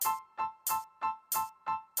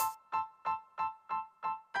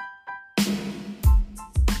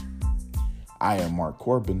I am Mark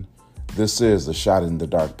Corbin. This is the Shot in the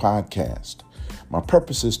Dark podcast. My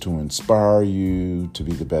purpose is to inspire you to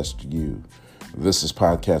be the best you. This is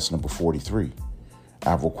podcast number 43. I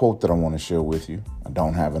have a quote that I want to share with you. I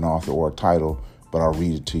don't have an author or a title, but I'll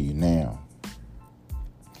read it to you now.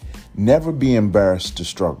 Never be embarrassed to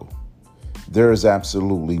struggle. There is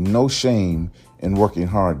absolutely no shame in working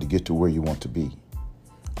hard to get to where you want to be.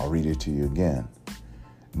 I'll read it to you again.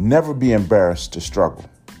 Never be embarrassed to struggle.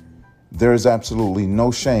 There is absolutely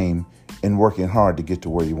no shame in working hard to get to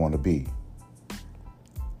where you want to be.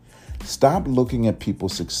 Stop looking at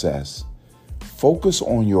people's success. Focus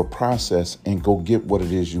on your process and go get what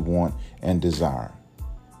it is you want and desire.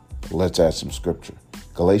 Let's add some scripture.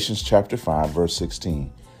 Galatians chapter 5, verse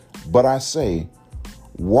 16. But I say,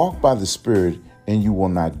 walk by the Spirit, and you will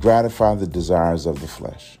not gratify the desires of the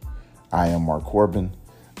flesh. I am Mark Corbin.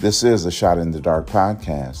 This is the Shot in the Dark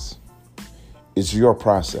podcast. It's your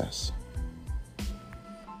process.